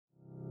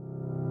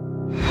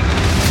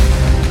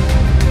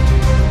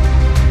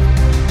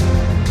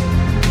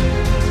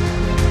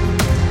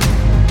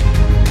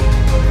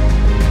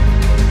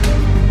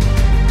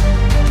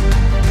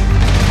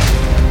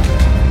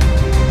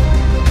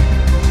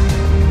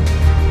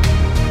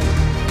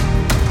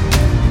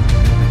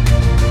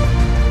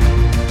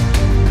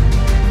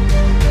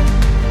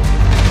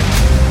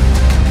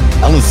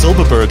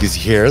Silverberg is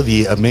here,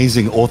 the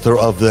amazing author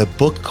of the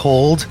book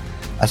called,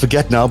 I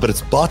forget now, but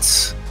it's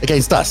Bots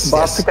Against Us.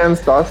 Bots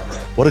Against Us.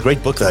 What a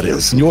great book that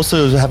is. And you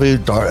also have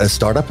a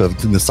startup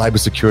in the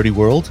cybersecurity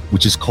world,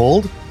 which is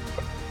called?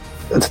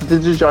 It's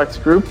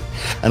DigiJax Group.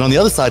 And on the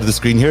other side of the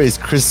screen here is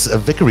Chris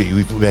Vickery,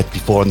 we've met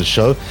before on the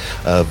show,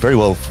 very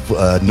well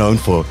known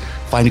for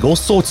finding all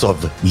sorts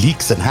of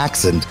leaks and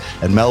hacks and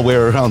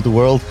malware around the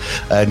world.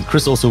 And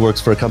Chris also works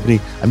for a company.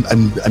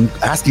 I'm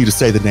asking you to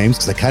say the names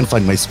because I can't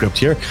find my script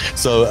here.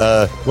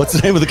 So what's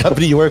the name of the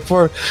company you work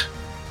for?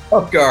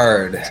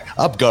 UpGuard.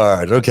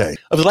 UpGuard, okay.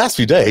 Over the last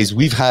few days,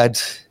 we've had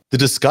the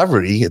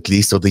discovery, at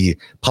least, or the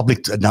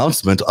public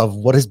announcement of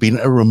what has been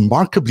a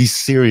remarkably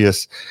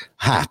serious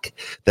hack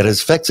that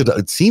has affected,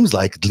 it seems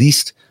like, at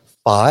least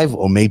 5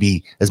 or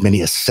maybe as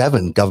many as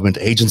 7 government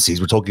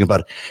agencies. We're talking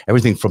about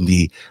everything from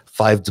the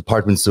 5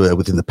 departments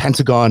within the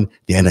Pentagon,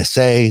 the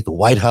NSA, the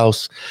White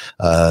House,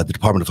 the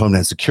Department of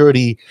Homeland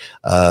Security,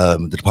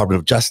 the Department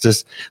of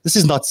Justice. This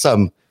is not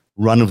some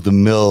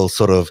run-of-the-mill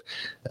sort of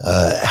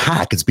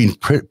hack. It's been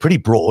pretty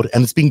broad,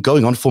 and it's been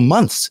going on for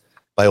months,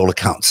 by all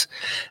accounts.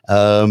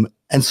 And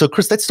so,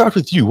 Chris, let's start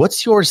with you.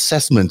 What's your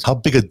assessment? How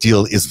big a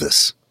deal is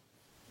this?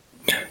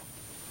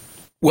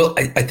 Well,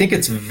 I think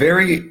it's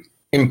very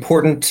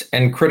important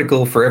and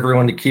critical for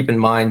everyone to keep in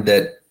mind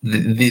that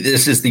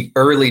this is the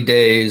early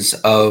days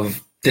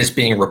of this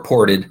being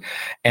reported,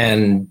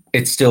 and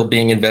it's still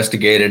being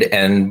investigated,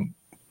 and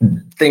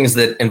things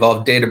that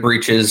involve data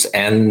breaches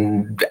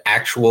and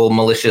actual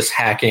malicious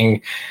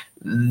hacking.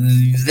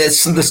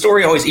 The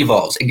story always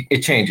evolves. It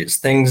changes.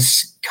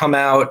 Things come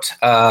out.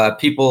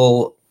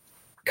 People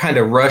kind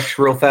of rush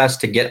real fast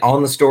to get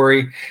on the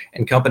story,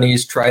 and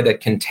companies try to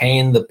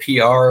contain the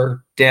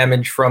PR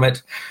damage from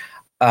it.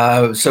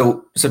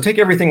 So take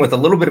everything with a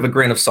little bit of a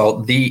grain of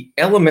salt. The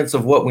elements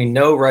of what we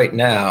know right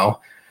now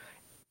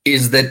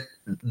is that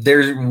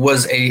there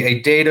was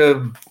a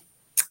data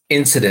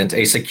incident,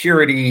 a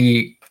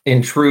security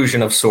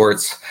intrusion of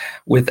sorts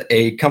with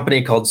a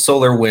company called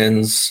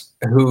SolarWinds,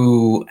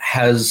 who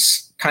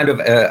has kind of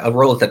a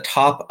role at the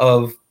top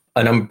of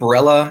an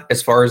umbrella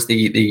as far as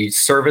the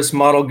service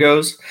model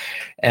goes.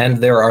 And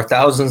there are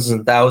thousands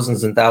and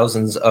thousands and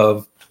thousands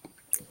of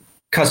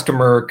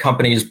customer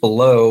companies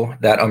below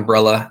that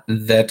umbrella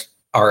that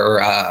are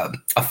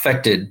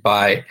affected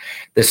by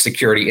this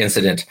security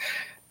incident.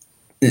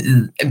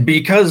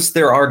 Because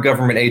there are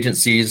government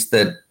agencies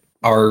that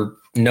are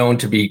known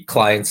to be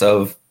clients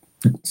of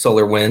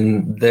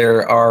SolarWinds,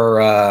 there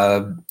are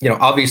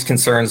obvious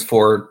concerns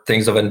for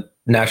things of a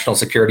national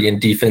security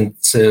and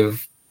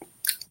defensive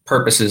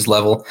purposes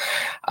level.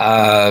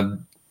 I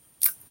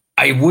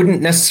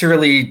wouldn't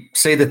necessarily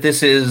say that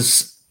this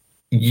is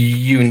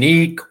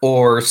unique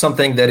or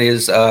something that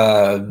is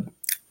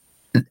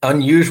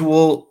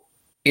unusual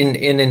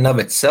in and of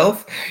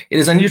itself. It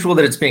is unusual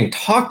that it's being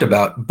talked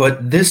about,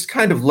 but this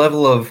kind of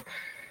level of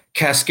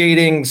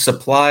cascading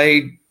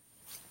supply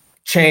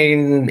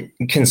chain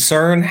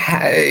concern,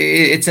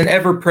 it's an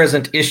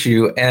ever-present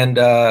issue, and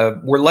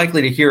we're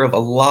likely to hear of a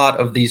lot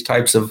of these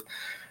types of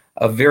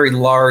very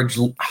large,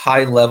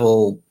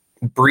 high-level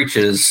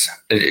breaches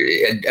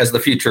as the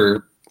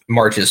future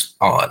marches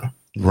on.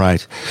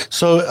 Right.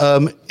 So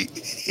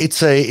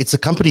it's a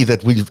company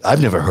that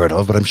I've never heard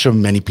of, but I'm sure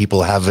many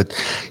people have it,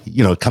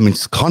 come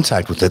into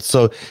contact with it.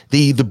 So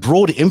the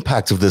broad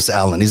impact of this,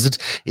 Alan, is it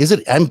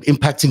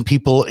impacting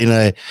people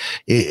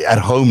at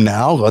home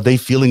now? Are they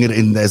feeling it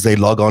as they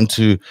log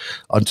onto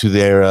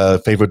their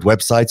favorite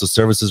websites or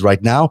services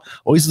right now,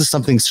 or is this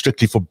something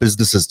strictly for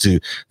businesses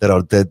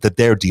that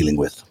they're dealing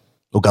with,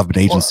 or government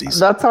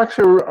agencies? Well, that's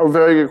actually a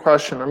very good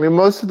question. I mean,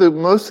 most of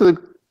the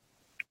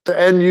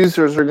end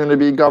users are going to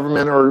be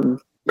government or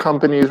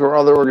companies or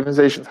other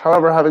organizations.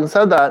 However, having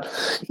said that,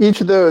 each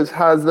of those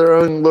has their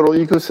own little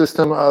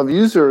ecosystem of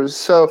users.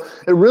 So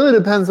it really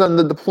depends on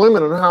the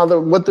deployment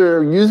and what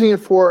they're using it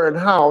for and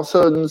how.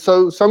 So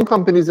some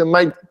companies, it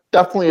might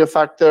definitely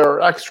affect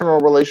their external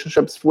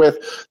relationships with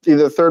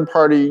either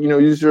third-party,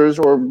 users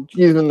or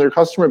even their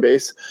customer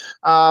base.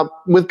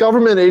 With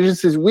government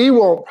agencies, we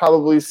won't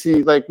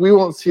see a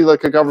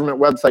government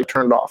website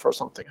turned off or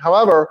something.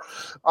 However,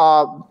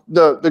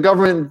 the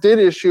government did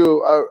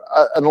issue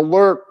an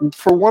alert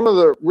for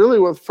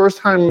the first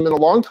time in a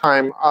long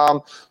time,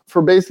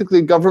 for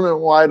basically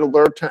government-wide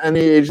alert to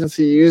any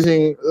agency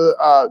using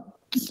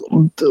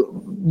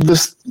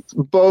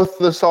both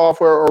the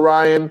software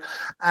Orion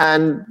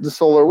and the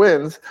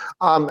SolarWinds,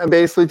 and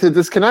basically to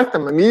disconnect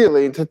them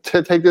immediately, to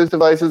take those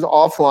devices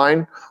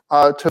offline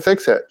to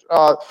fix it.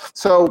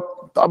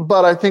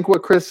 But I think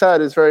what Chris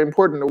said is very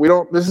important.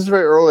 This is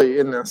very early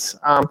in this.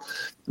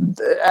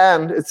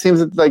 And it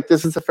seems like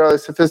this is a fairly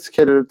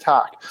sophisticated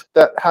attack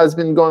that has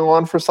been going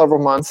on for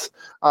several months.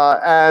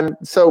 And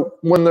so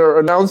when they're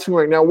announcing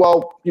right now,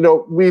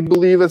 we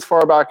believe as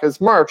far back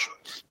as March,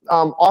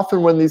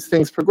 often when these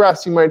things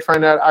progress, you might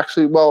find out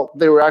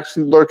they were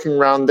actually lurking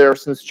around there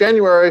since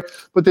January,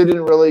 but they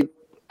didn't really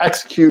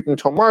execute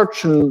until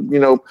March, and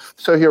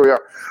so here we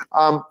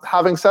are.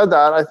 Having said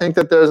that, I think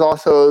that there's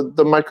also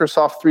the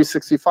Microsoft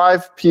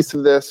 365 piece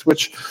of this,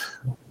 which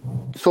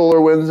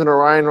SolarWinds and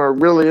Orion are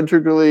really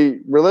integrally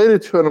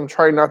related to it. I'm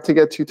trying not to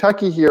get too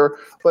techie here,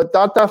 but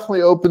that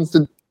definitely opens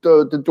the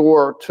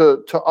door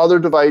to other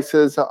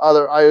devices,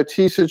 other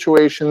IoT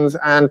situations,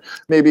 and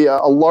maybe a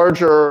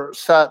larger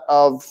set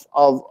of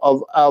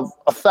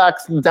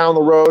effects down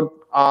the road,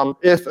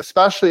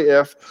 especially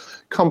if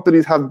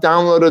companies have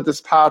downloaded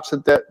this patch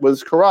that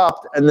was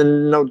corrupt and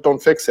then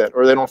don't fix it,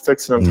 or they don't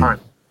fix it in time.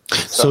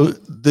 So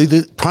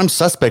the prime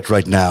suspect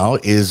right now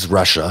is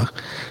Russia,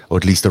 or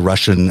at least the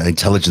Russian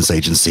intelligence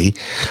agency.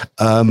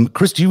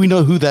 Chris, do we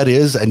know who that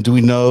is, and do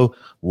we know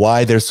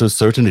why they're so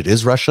certain it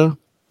is Russia?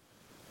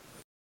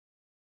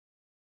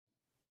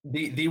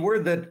 The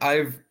word that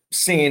I've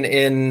seen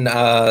in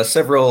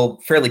several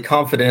fairly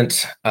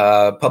confident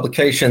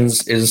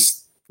publications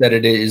is that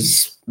it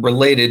is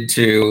related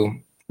to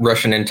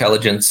Russian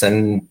intelligence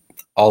and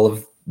all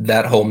of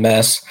that whole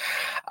mess.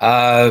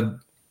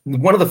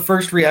 One of the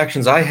first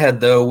reactions I had,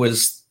 though,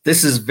 was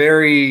this is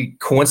very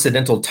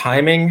coincidental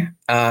timing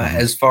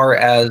as far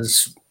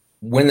as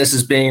when this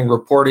is being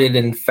reported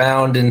and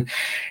found. And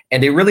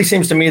it really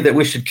seems to me that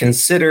we should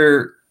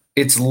consider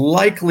it's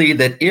likely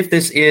that if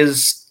this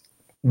is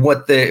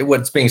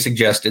what's being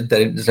suggested,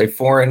 that it is a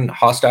foreign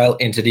hostile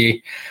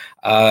entity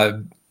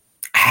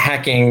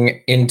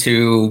hacking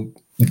into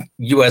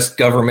U.S.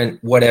 government,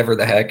 whatever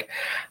the heck,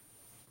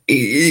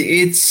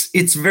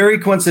 it's very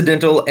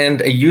coincidental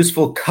and a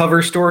useful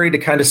cover story to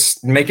kind of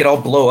make it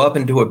all blow up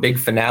into a big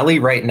finale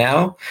right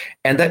now.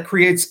 And that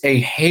creates a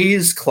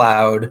haze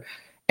cloud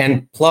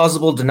and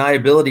plausible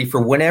deniability for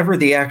whenever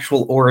the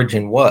actual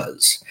origin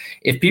was.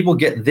 If people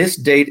get this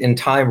date and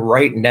time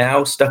right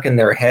now stuck in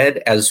their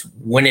head as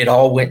when it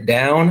all went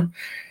down,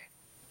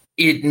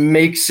 it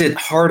makes it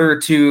harder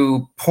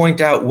to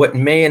point out what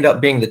may end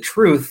up being the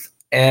truth.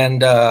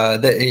 And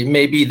that it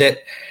may be that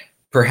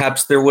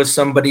perhaps there was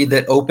somebody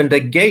that opened a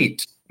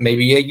gate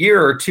maybe a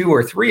year or 2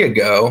 or 3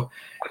 ago,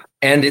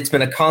 and it's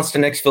been a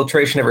constant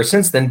exfiltration ever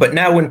since then. But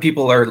now when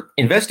people are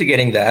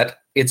investigating that,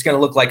 it's going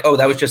to look like, oh,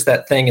 that was just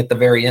that thing at the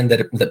very end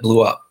that blew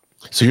up.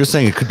 So you're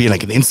saying it could be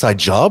like an inside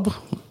job?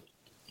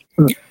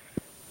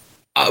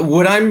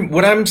 What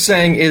I'm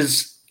saying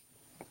is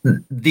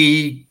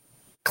the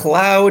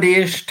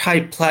cloud-ish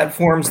type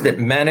platforms that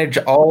manage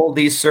all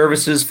these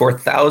services for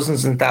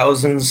thousands and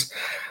thousands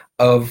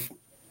of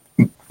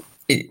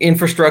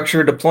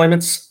infrastructure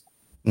deployments,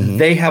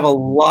 they have a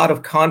lot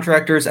of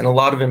contractors and a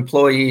lot of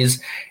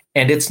employees,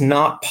 and it's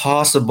not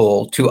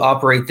possible to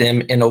operate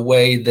them in a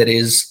way that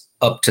is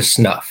up to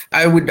snuff.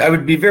 I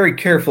would be very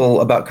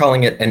careful about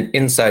calling it an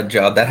inside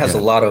job. That has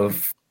a lot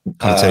of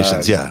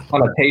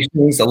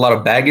connotations, a lot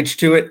of baggage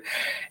to it.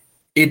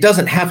 It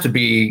doesn't have to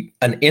be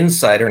an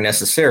insider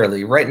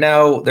necessarily. Right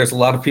now, there's a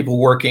lot of people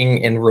working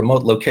in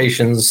remote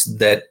locations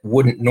that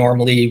wouldn't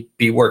normally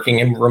be working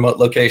in remote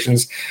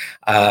locations.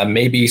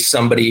 Maybe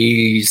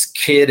somebody's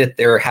kid at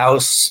their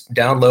house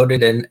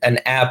downloaded an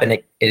app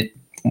and it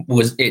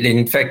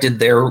infected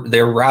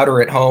their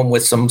router at home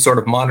with some sort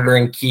of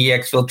monitoring key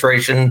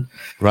exfiltration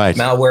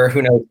malware.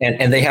 Who knows?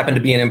 And they happen to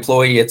be an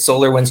employee at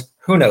SolarWinds.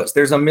 Who knows?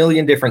 There's a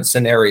million different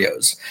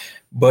scenarios.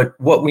 But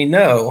what we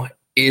know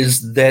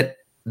is that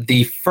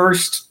the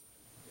first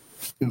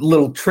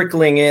little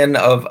trickling in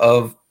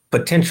of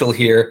potential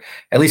here,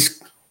 at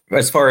least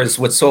as far as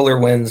what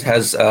SolarWinds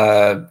has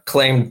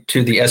claimed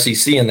to the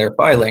SEC in their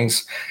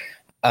filings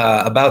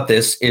about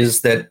this,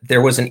 is that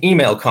there was an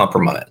email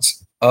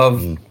compromise of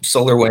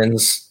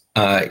SolarWinds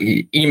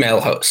email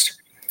host.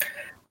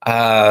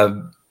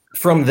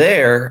 From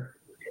there,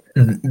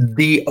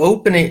 the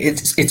opening,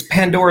 it's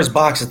Pandora's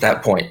box at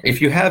that point.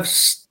 If you have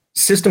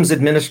systems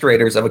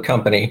administrators of a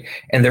company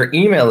and their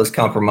email is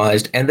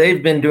compromised and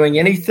they've been doing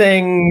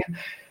anything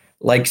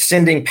like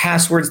sending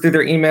passwords through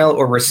their email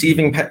or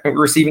receiving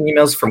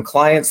emails from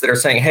clients that are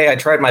saying, hey, I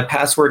tried my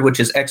password, which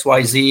is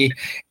XYZ,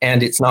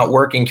 and it's not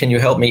working. Can you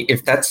help me?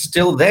 If that's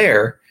still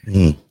there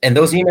and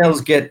those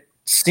emails get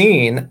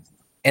seen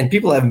and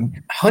people have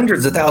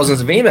hundreds of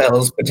thousands of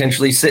emails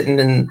potentially sitting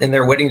in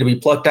there waiting to be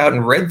plucked out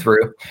and read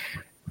through,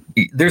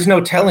 there's no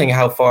telling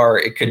how far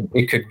it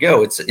could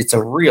go. It's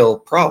a real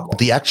problem.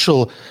 The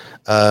actual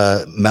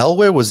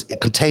malware was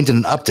contained in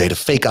an update, a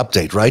fake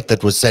update, right?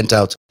 That was sent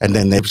out, and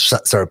then they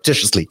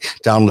surreptitiously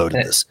downloaded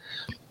this.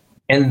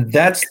 And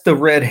that's the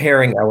red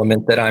herring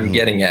element that I'm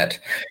getting at.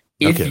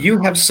 If you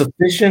have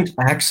sufficient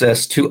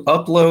access to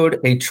upload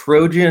a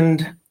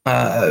Trojan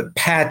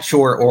patch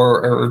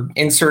or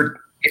insert,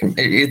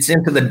 it's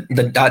into the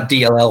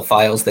 .dll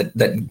files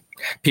that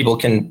people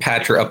can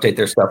patch or update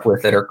their stuff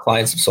with that are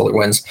clients of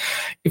SolarWinds.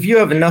 If you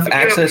have enough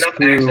access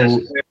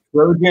to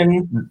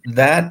Trojan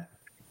that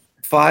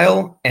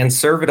file and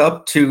serve it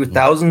up to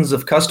thousands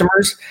of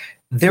customers,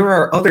 there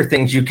are other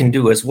things you can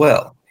do as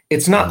well.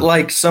 It's not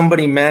like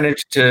somebody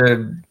managed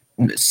to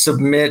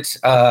submit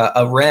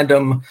a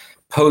random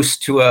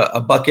post to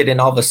a bucket and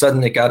all of a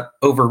sudden it got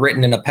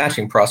overwritten in a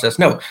patching process.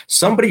 No,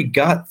 somebody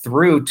got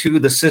through to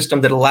the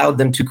system that allowed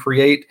them to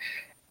create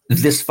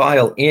this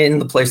file in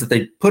the place that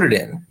they put it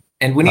in.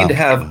 And we need to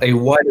have a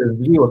wider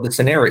view of the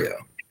scenario.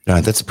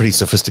 Right, that's a pretty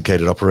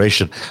sophisticated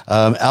operation.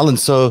 Alan,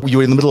 so you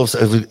were in the middle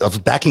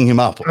of backing him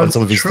up on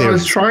some of his theories. I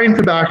was trying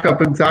to back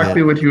up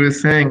exactly what he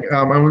was saying.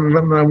 I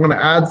want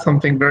to add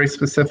something very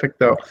specific,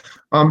 though.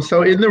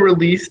 So in the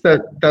release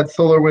that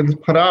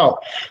SolarWinds put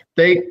out,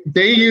 they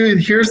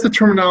use, here's the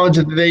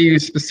terminology that they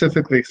use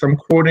specifically. So I'm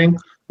quoting,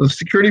 the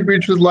security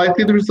breach was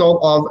likely the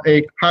result of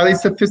a highly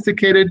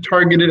sophisticated,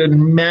 targeted,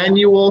 and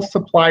manual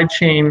supply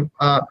chain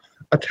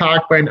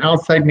attack by an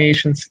outside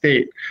nation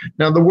state.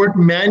 Now, the word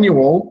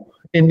manual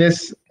in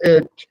this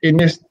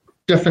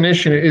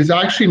definition is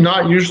actually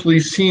not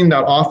usually seen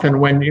that often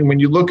when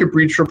you look at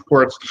breach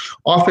reports.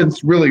 Often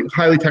it's really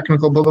highly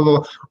technical, blah, blah,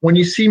 blah. When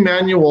you see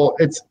manual,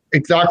 it's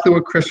exactly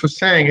what Chris was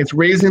saying. It's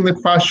raising the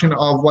question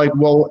of like,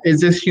 well,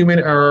 is this human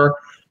error?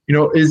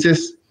 Is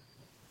this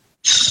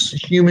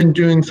human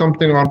doing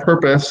something on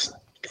purpose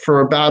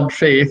for a bad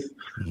faith,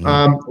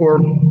 or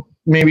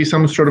maybe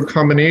some sort of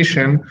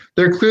combination?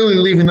 They're clearly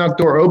leaving that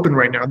door open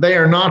right now. They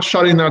are not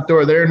shutting that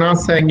door. They're not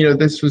saying,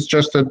 this was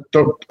just a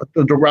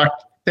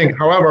direct thing.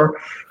 However,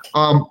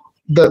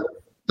 the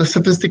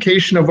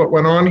sophistication of what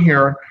went on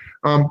here,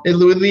 it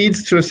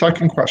leads to a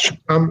second question.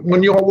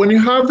 When you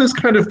have this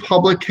kind of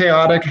public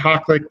chaotic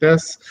hack like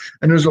this,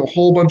 and there's a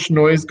whole bunch of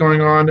noise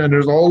going on, and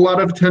there's a whole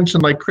lot of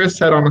attention, like Chris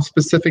said, on a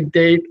specific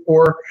date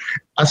or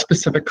a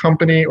specific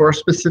company or a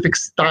specific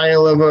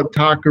style of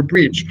attack or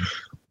breach,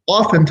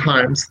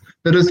 oftentimes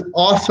that is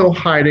also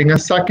hiding a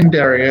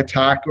secondary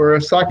attack or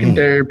a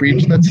secondary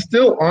breach that's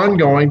still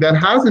ongoing, that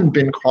hasn't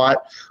been caught.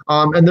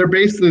 And they're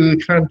basically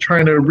kind of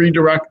trying to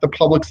redirect the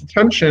public's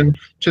attention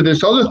to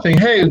this other thing.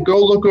 Hey,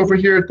 go look over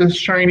here at this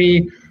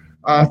shiny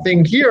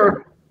thing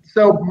here.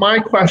 So my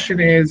question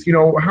is,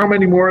 how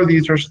many more of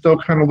these are still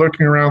kind of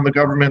lurking around the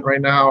government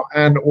right now,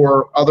 and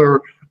or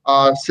other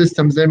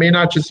systems? They may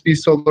not just be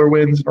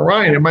SolarWinds and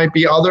Orion. It might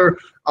be other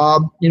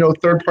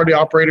third-party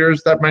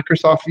operators that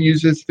Microsoft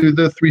uses through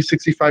the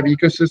 365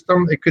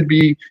 ecosystem. It could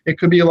be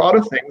a lot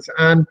of things.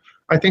 And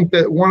I think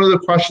that one of the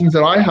questions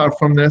that I have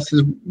from this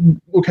is,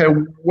 okay,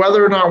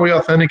 whether or not we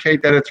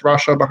authenticate that it's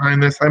Russia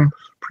behind this, I'm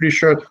pretty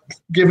sure,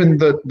 given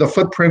the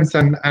footprints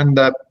and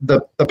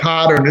the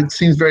pattern, it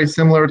seems very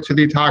similar to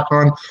the attack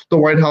on the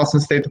White House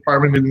and State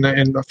Department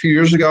in a few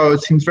years ago.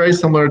 It seems very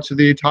similar to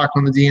the attack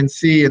on the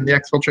DNC and the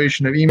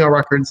exfiltration of email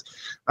records.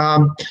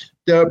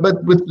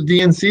 But with the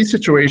DNC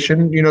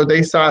situation,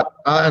 they sat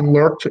and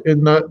lurked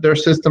in their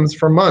systems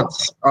for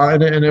months,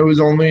 and it was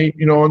only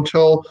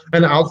until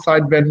an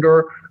outside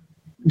vendor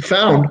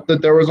found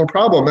that there was a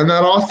problem. And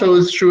that also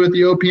is true with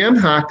the OPM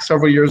hack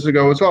several years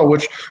ago as well,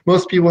 which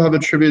most people have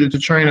attributed to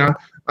China.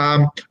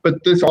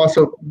 But this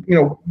also,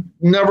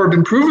 never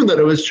been proven that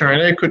it was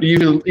China. It could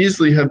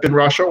easily have been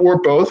Russia,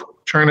 or both,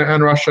 China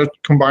and Russia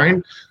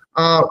combined,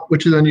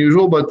 which is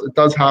unusual, but it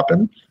does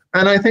happen.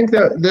 And I think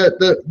that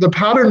the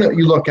pattern that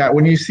you look at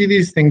when you see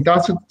these things,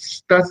 that's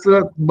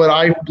what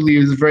I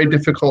believe is very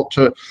difficult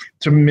to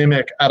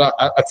mimic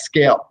at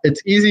scale.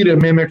 It's easy to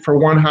mimic for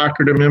one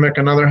hacker to mimic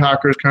another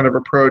hacker's kind of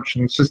approach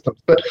and systems.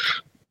 But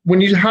when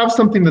you have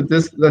something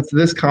that's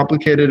this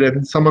complicated,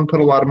 and someone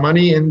put a lot of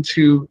money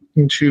into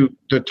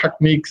the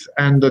techniques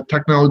and the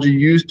technology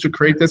used to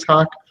create this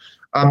hack,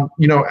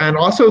 and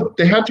also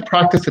they had to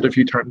practice it a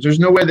few times. There's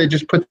no way they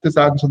just put this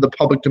out into the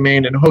public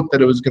domain and hope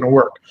that it was going to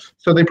work.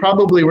 So they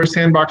probably were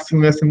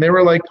sandboxing this, and they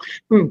were like,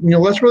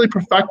 let's really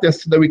perfect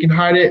this so that we can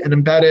hide it and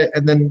embed it,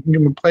 and then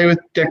play with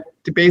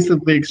to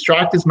basically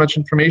extract as much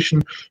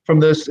information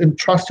from this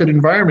trusted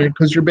environment,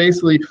 because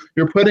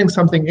you're putting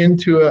something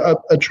into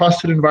a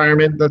trusted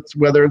environment, that's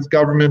whether it's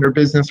government or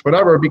business,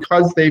 whatever,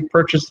 because they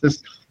purchased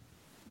this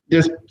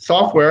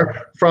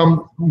software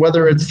from,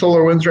 whether it's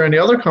SolarWinds or any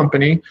other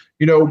company.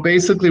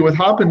 Basically what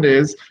happened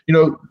is,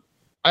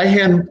 I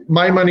hand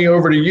my money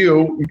over to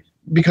you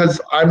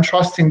because I'm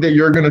trusting that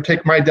you're going to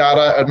take my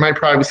data and my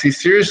privacy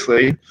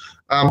seriously.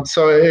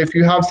 So if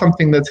you have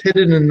something that's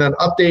hidden in an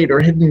update or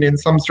hidden in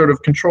some sort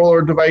of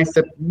controller device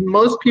that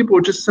most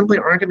people just simply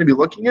aren't going to be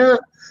looking at,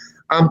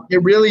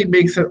 it really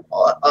makes it,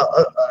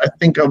 I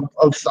think, a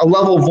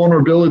level of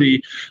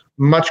vulnerability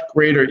much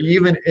greater,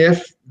 even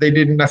if they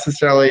didn't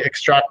necessarily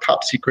extract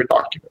top secret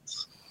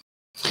documents.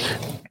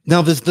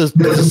 Now,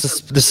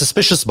 the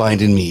suspicious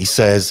mind in me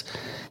says,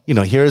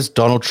 here's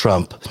Donald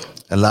Trump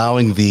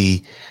allowing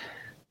the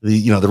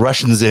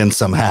Russians in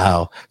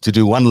somehow to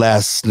do one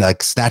last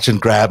snatch and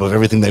grab of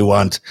everything they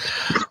want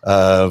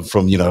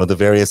from the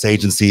various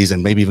agencies,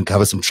 and maybe even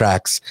cover some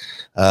tracks,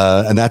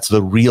 and that's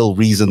the real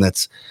reason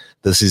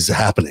this is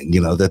happening.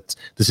 That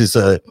this is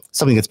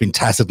something that's been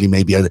tacitly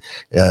maybe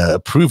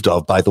approved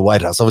of by the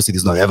White House. Obviously,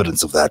 there's no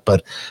evidence of that,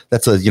 but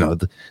that's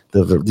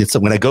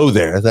when I go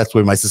there, that's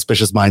where my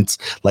suspicious mind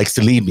likes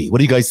to lead me. What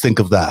do you guys think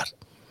of that?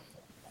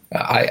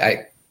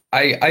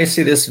 I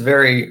see this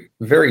very,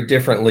 very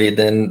differently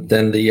than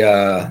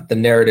the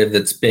narrative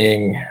that's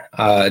being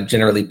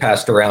generally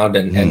passed around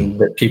and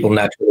that people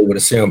naturally would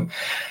assume.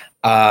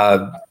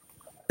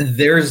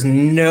 There's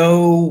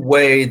no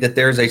way that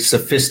there's a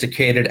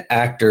sophisticated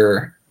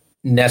actor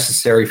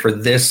necessary for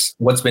this,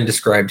 what's been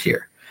described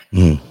here.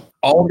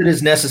 All that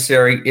is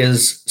necessary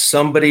is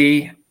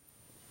somebody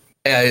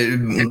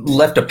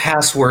left a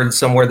password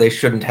somewhere they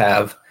shouldn't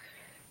have,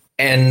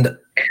 and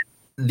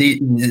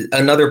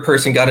another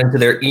person got into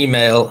their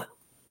email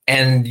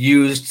and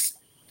used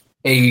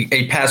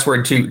a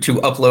password to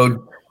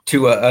upload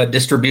to a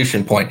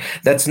distribution point.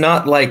 This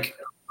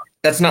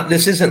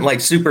isn't like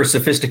super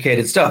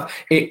sophisticated stuff.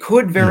 It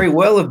could very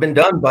well have been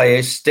done by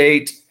a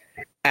state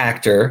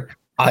actor.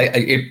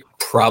 It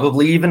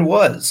probably even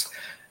was.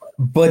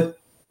 But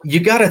you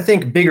got to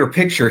think bigger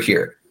picture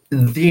here.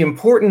 The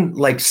important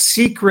like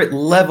secret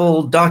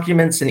level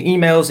documents and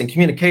emails and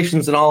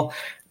communications and all,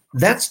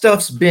 that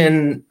stuff's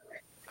been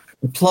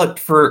plugged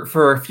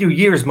for a few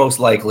years, most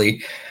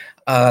likely,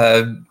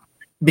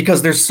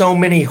 because there's so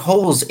many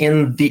holes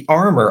in the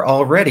armor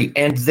already.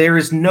 And there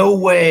is no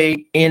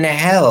way in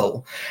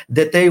hell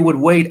that they would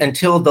wait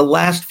until the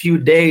last few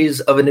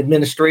days of an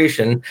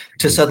administration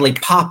to suddenly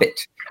pop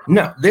it.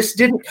 No, this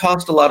didn't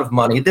cost a lot of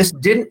money. This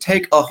didn't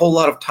take a whole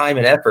lot of time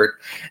and effort.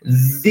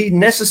 The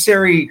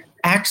necessary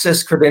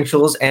access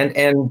credentials and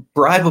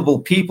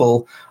bribable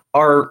people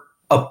are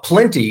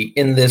aplenty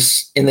in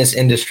this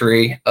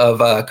industry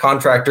of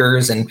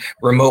contractors and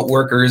remote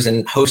workers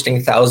and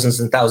hosting thousands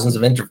and thousands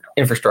of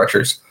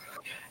infrastructures.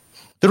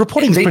 The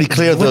reporting is pretty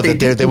clear, though,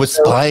 that they were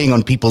spying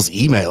on people's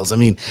emails. I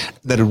mean,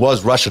 that it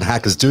was Russian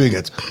hackers doing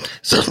it.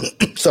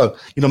 So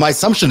my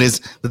assumption is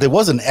that there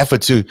was an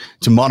effort to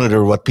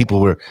monitor what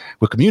people were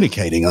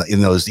communicating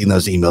in those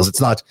emails.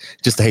 It's not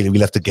just, hey, we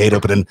left the gate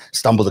open and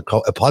stumbled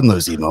upon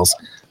those emails.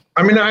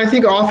 I mean, I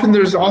think often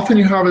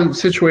you have a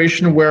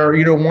situation where,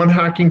 one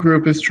hacking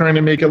group is trying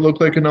to make it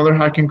look like another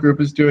hacking group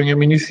is doing it. I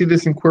mean, you see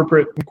this in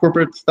corporate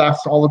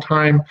thefts all the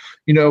time,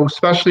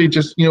 especially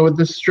just, with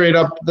this straight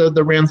up the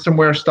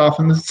ransomware stuff.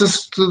 And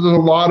there's a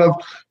lot of,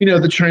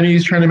 the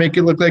Chinese trying to make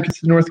it look like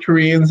it's the North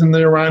Koreans, and the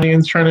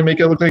Iranians trying to make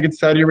it look like it's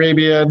Saudi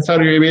Arabia, and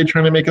Saudi Arabia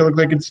trying to make it look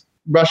like it's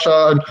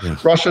Russia,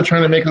 and Russia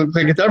trying to make it look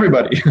like it's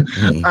everybody.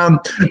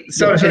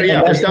 So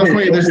yeah, there's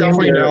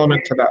definitely an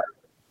element to that.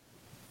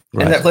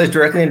 Right. And that plays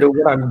directly into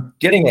what I'm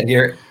getting at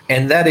here.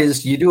 And that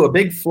is, you do a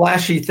big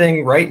flashy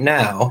thing right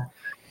now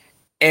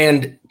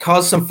and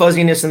cause some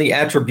fuzziness in the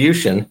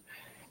attribution.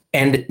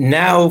 And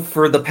now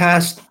for the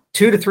past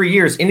 2 to 3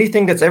 years,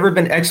 anything that's ever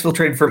been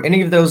exfiltrated from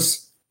any of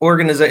those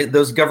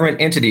government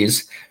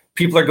entities,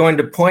 people are going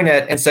to point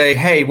at and say,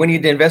 hey, we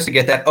need to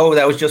investigate that. Oh,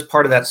 that was just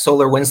part of that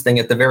SolarWinds thing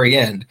at the very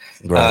end.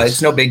 Right.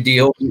 It's no big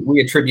deal. We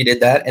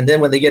attributed that. And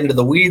then when they get into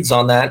the weeds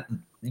on that,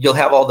 you'll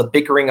have all the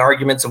bickering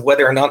arguments of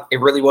whether or not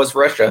it really was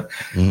Russia.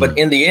 But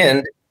in the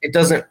end,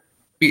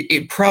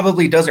 it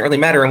probably doesn't really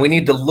matter. And we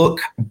need to look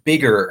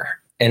bigger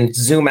and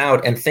zoom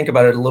out and think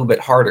about it a little bit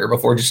harder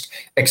before just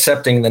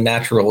accepting the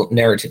natural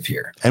narrative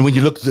here. And when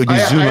you zoom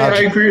out.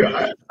 I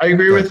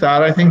agree with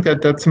that. I think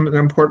that's an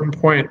important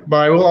point. But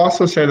I will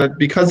also say that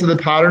because of the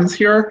patterns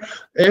here,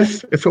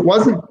 if it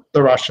wasn't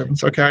the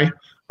Russians, okay,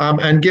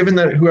 and given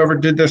that whoever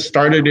did this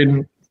started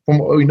in, from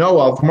what we know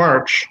of,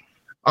 March,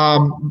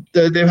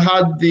 they've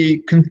had the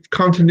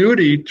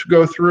continuity to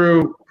go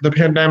through the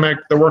pandemic,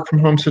 the work from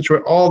home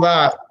situation, all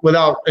that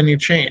without any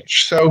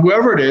change. So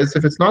whoever it is,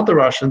 if it's not the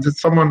Russians, it's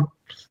someone,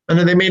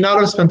 and they may not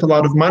have spent a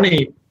lot of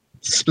money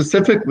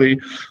specifically.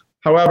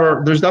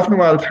 However, there's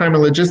definitely a lot of time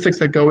and logistics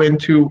that go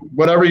into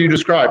whatever you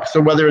described.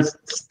 So whether it's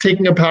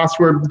taking a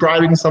password,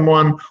 bribing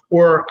someone,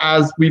 or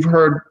as we've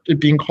heard it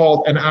being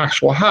called, an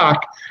actual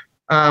hack,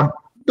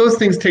 those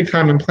things take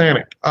time and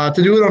planning.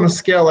 To do it on a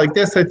scale like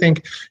this, I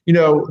think,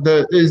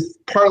 is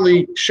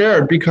partly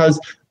shared because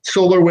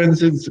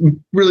SolarWinds is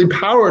really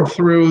powered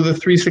through the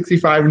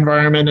 365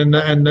 environment and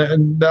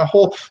the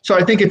whole. So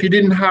I think if you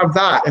didn't have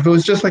that, if it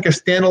was just like a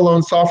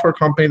standalone software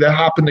company that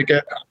happened to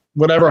get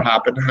whatever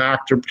happened,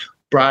 hacked or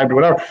bribed or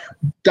whatever,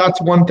 that's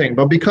one thing.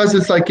 But because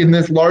it's like in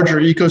this larger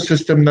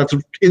ecosystem that's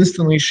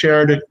instantly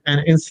shared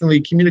and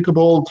instantly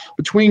communicable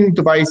between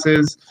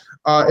devices,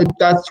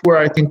 that's where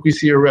I think we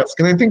see a risk.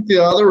 And I think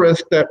the other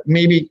risk that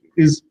maybe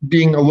is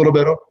being a little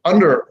bit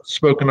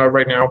underspoken of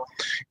right now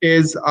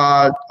is,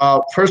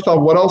 first of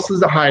all, what else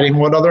is it hiding?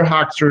 What other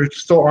hacks are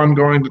still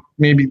ongoing that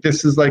maybe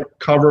this is like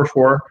cover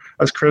for,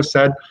 as Chris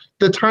said?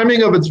 The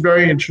timing of it's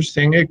very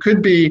interesting. It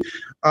could be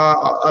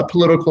a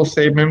political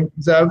statement,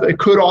 Zev. It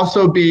could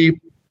also be,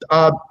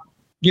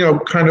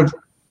 kind of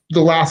the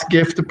last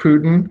gift to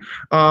Putin.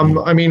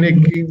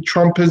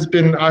 Trump has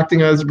been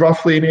acting as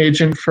roughly an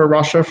agent for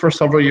Russia for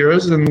several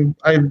years, and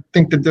I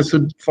think that this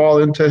would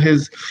fall into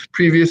his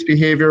previous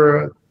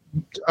behavior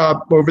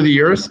over the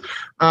years.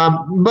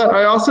 But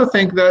I also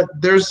think that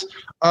there's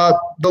the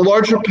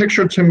larger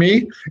picture to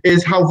me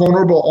is how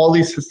vulnerable all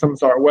these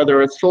systems are,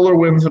 whether it's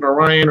SolarWinds and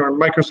Orion or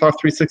Microsoft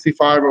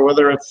 365, or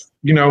whether it's,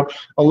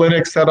 a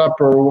Linux setup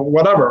or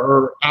whatever,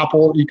 or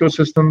Apple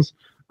ecosystems.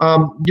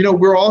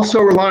 We're also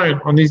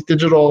reliant on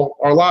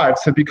our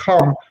lives have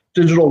become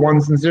digital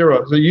ones and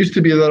zeros. It used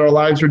to be that our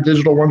lives are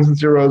digital ones and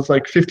zeros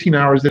like 15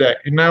 hours a day.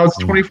 And now it's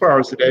 24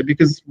 hours a day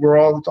because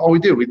it's all we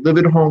do. We live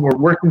at home, we're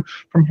working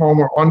from home,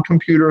 we're on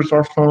computers,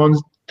 our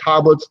phones,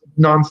 tablets,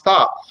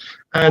 nonstop.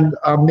 And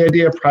the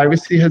idea of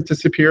privacy has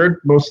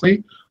disappeared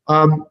mostly.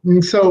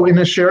 And so in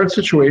a shared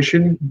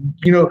situation,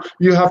 you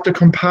have to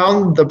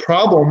compound the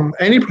problem,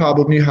 any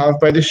problem you have,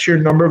 by the sheer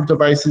number of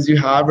devices you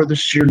have or the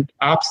sheer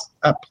apps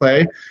at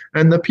play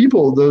and the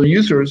people, the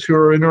users who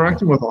are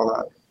interacting with all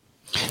that.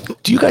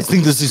 Do you guys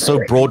think this is so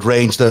broad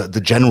range,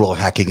 the general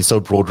hacking is so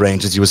broad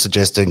range, as you were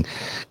suggesting,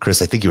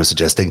 Chris? I think you were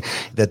suggesting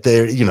that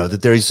there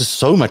is just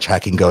so much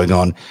hacking going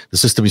on. The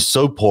system is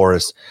so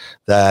porous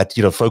that,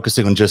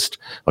 focusing on just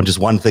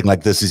one thing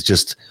like this is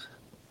just,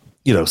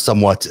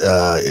 somewhat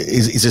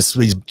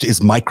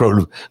is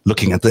micro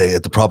looking at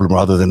the problem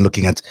rather than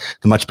looking at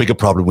the much bigger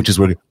problem, which is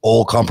really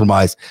all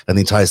compromised and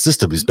the entire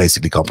system is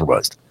basically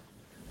compromised.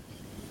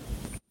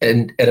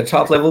 And at a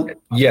top level,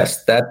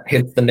 yes, that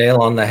hits the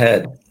nail on the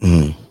head.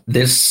 Mm.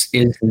 This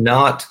is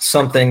not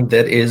something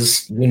that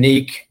is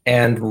unique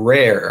and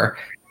rare.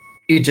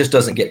 It just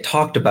doesn't get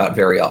talked about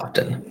very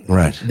often.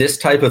 Right. This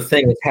type of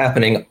thing is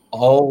happening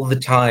all the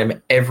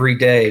time, every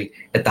day,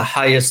 at the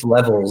highest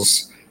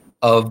levels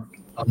of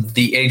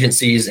the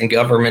agencies and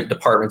government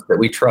departments that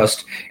we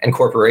trust and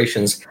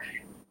corporations.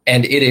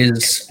 And it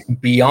is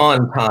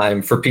beyond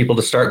time for people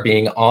to start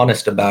being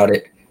honest about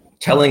it,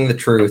 telling the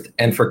truth,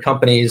 and for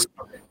companies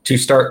to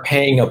start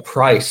paying a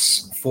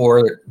price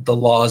for the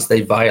laws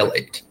they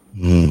violate.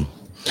 Mm.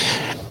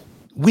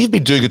 We've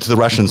been doing it to the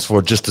Russians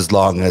for just as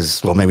long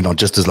as, well, maybe not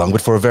just as long,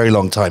 but for a very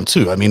long time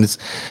too. I mean, it's,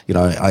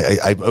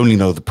 I only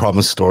know the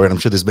Promise story, and I'm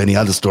sure there's many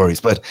other stories,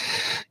 but,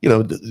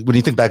 when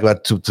you think back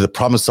about to the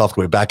Promise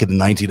software back in the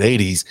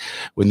 1980s,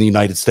 when the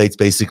United States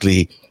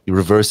basically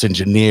reverse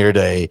engineered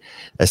a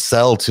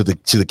cell to the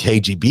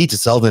KGB to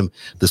sell them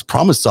this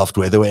Promise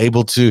software, they were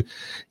able to,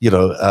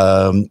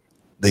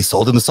 they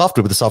sold them the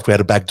software, but the software had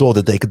a back door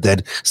that they could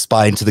then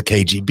spy into the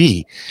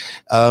KGB.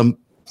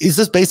 Is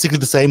this basically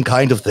the same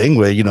kind of thing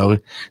where,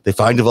 they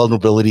find a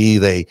vulnerability,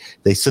 they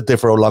sit there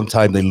for a long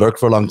time, they lurk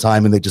for a long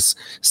time, and they just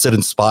sit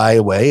and spy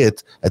away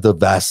at the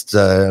vast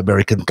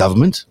American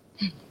government?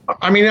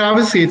 I mean,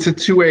 obviously it's a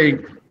two-way,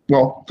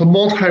 well, the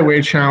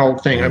multi-way channel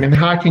thing. I mean,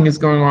 hacking is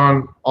going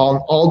on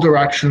all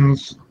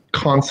directions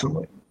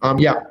constantly.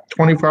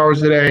 24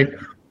 hours a day,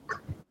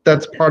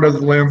 that's part of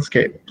the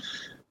landscape.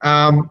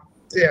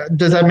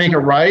 Does that make it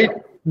right?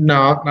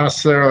 No, not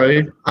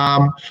necessarily.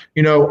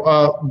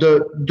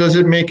 Does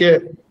it make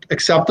it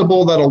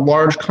acceptable that a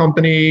large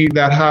company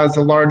that has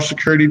a large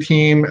security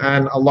team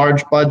and a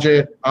large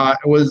budget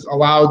was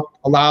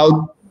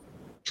allowed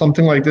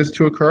something like this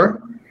to occur?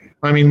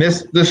 I mean,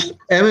 this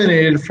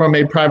emanated from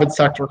a private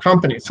sector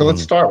company. So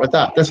let's start with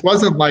that. This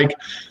wasn't like,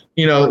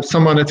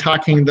 someone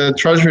attacking the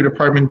Treasury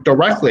Department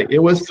directly. It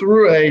was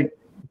through a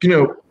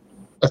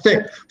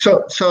thing.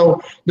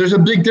 So there's a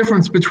big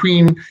difference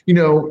between,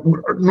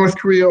 North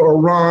Korea or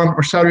Iran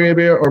or Saudi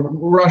Arabia or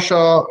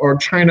Russia or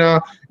China,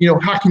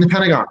 hacking the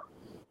Pentagon.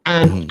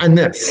 And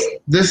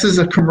this is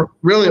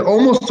really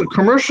almost a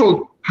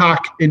commercial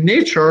hack in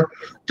nature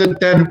that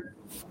then,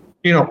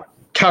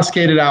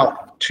 cascaded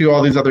out to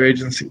all these other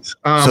agencies.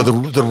 So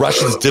the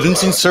Russians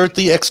didn't insert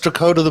the extra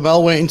code of the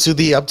malware into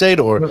the update,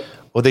 or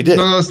they did?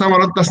 No, that's not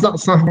what I'm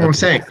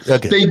saying.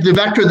 Okay. The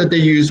vector that they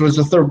used was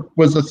a private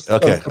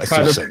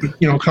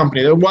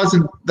company. It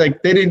wasn't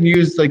like they didn't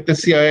use like the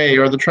CIA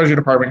or the Treasury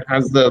Department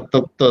as the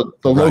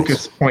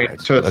locus point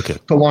to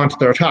launch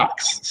their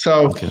attacks.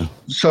 So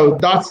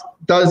that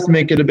does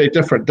make it a bit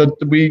different.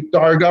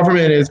 Our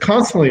government is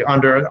constantly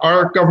under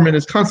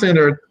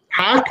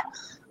hack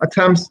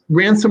attempts,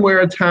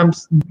 ransomware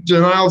attempts,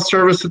 denial of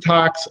service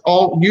attacks,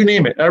 you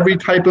name it. Every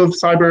type of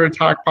cyber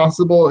attack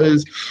possible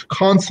is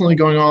constantly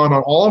going on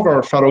all of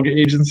our federal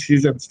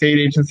agencies and state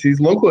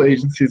agencies, local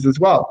agencies as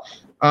well.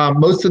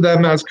 Most of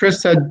them, as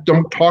Chris said,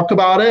 don't talk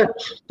about it.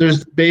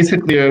 There's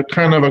basically a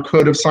kind of a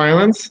code of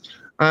silence.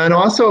 And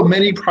also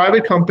many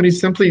private companies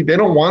they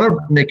don't want to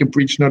make a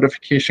breach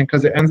notification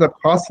because it ends up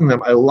costing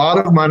them a lot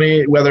of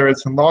money, whether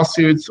it's in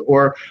lawsuits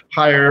or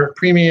higher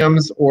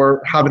premiums or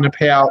having to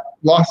pay out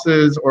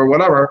losses or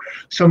whatever.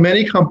 So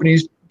many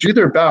companies do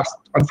their best,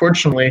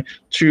 unfortunately,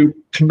 to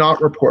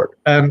not report.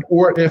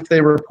 Or if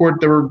they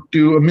report, they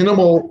do a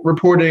minimal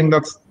reporting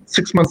that's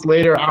 6 months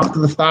later after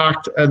the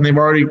fact, and they've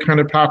already kind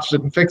of patched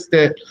it and fixed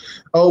it.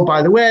 Oh,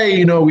 by the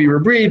way, we were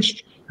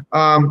breached.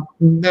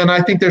 Then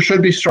I think there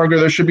should be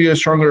a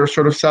stronger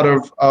sort of set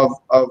of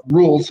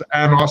rules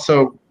and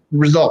also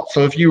results.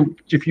 So if your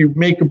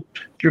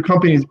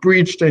company is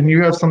breached and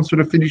you have some sort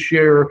of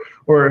fiduciary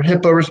or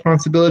HIPAA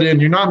responsibility and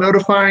you're not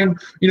notifying,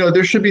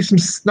 there should be some,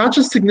 not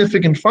just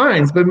significant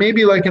fines, but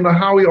maybe like in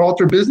how we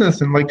alter business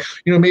and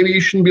maybe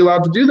you shouldn't be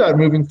allowed to do that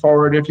moving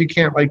forward if you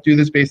can't do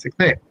this basic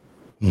thing.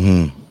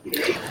 Mm-hmm.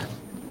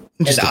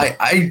 And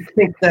I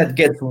think that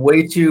gets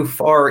way too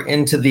far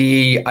into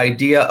the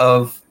idea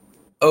of,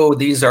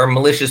 these are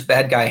malicious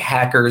bad guy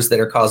hackers that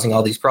are causing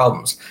all these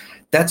problems.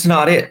 That's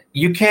not it.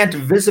 You can't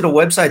visit a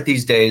website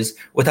these days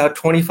without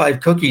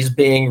 25 cookies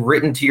being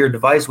written to your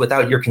device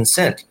without your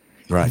consent.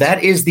 Right.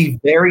 That is the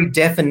very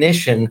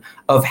definition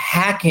of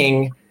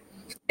hacking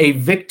a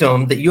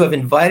victim that you have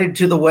invited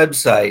to the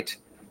website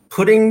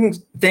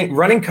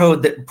running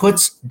code that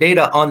puts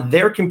data on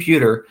their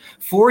computer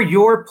for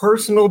your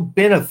personal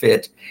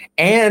benefit,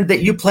 and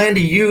that you plan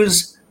to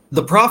use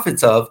the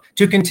profits of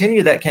to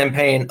continue that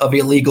campaign of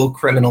illegal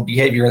criminal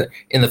behavior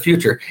in the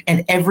future.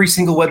 And every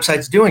single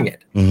website's doing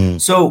it. Mm-hmm.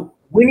 So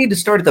we need to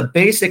start at the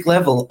basic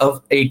level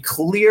of a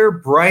clear,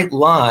 bright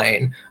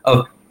line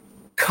of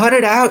cut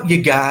it out,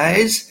 you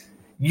guys.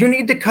 You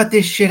need to cut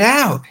this shit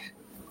out.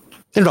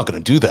 They're not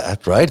going to do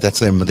that, right? That's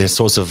their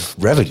source of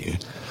revenue.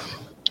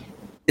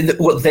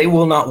 Well, they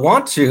will not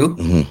want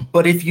to,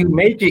 but if you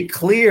make it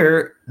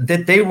clear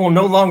that they will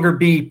no longer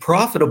be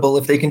profitable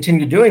if they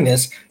continue doing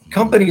this,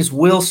 companies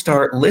will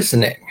start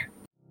listening.